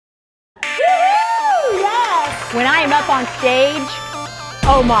When I am up on stage,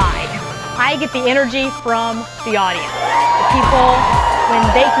 oh my, I get the energy from the audience. The people, when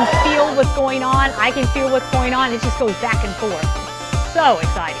they can feel what's going on, I can feel what's going on. It just goes back and forth. It's so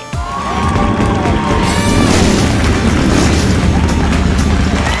exciting.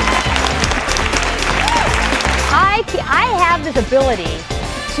 I have this ability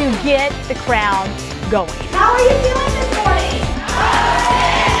to get the crowd going. How are you doing this morning?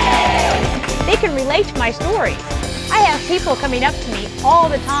 They can relate to my stories. I have people coming up to me all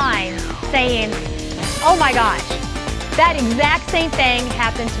the time saying, oh my gosh, that exact same thing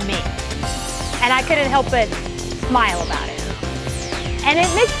happened to me. And I couldn't help but smile about it. And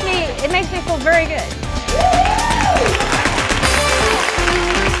it makes me feel very good.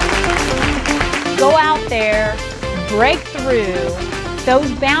 Go out there, break through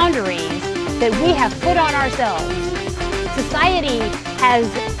those boundaries that we have put on ourselves. Society has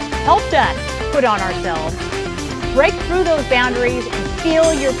helped us put on ourselves. Break through those boundaries and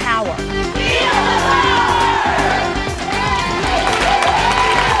feel your power. Feel the power!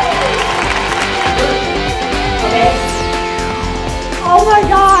 Okay. Oh my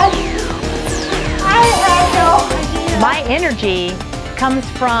gosh! I have no idea. My energy comes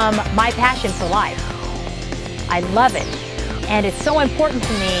from my passion for life. I love it. And it's so important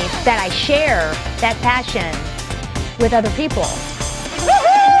to me that I share that passion with other people.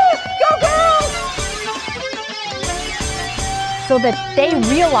 Woohoo! Go girls! So that they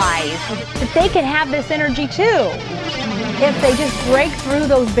realize that they can have this energy too. If they just break through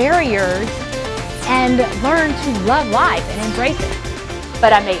those barriers and learn to love life and embrace it.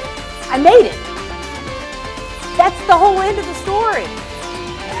 But I made it. I made it. That's the whole end of the story.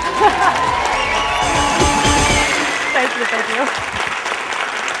 Thank you.